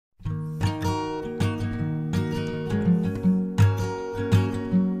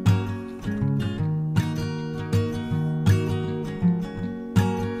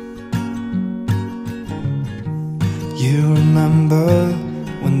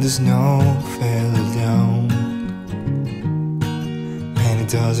the snow fell down, and it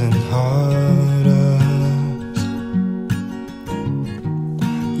doesn't hurt us.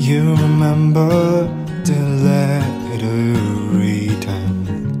 You remember the letter written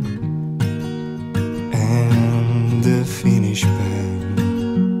and the finish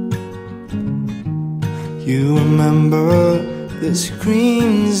pen. You remember the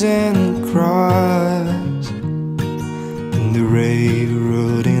screams and cries and the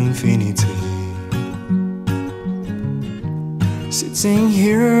railroad infinity. Sitting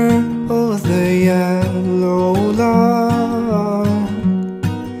here over the yellow line,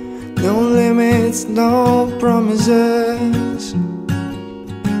 no limits, no promises,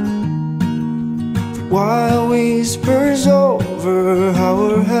 wild whispers over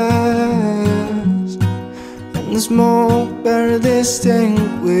our heads, and the smoke barely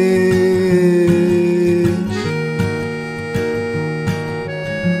distinguished.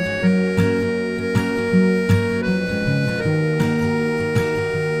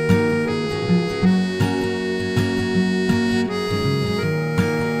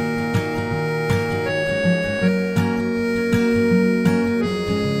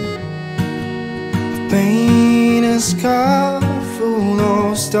 Paint a sky full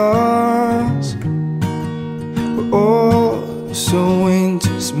of stars, we're all so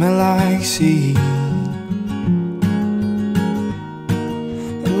into smell like sea,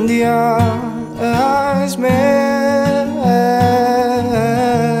 and the eyes met,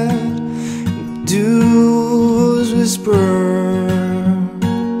 dews whisper.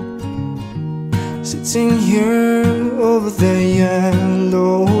 Sitting here over the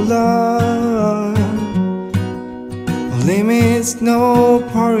yellow line, limits, no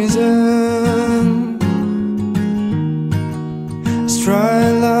horizon.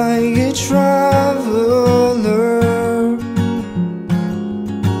 Stride like a traveler,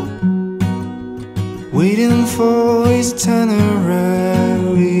 waiting for his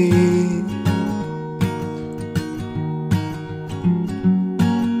itinerary.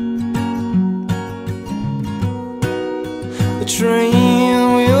 The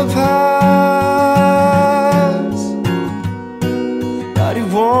train will pass, but he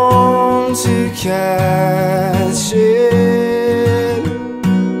wants to catch it,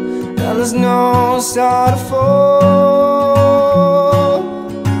 and there's no star to fall.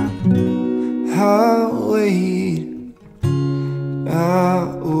 I'll wait, I'll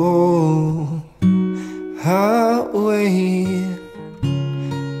wait,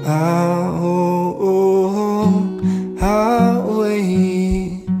 I'll wait, I'll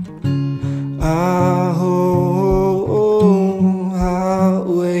wait, I'll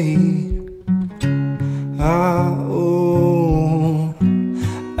wait, I'll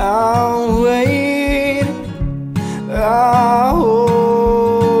wait,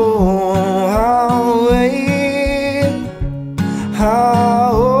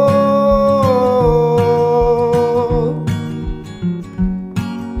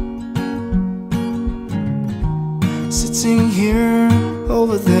 sitting here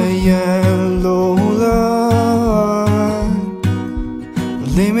over the yellow line,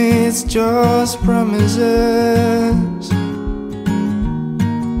 limits just promises.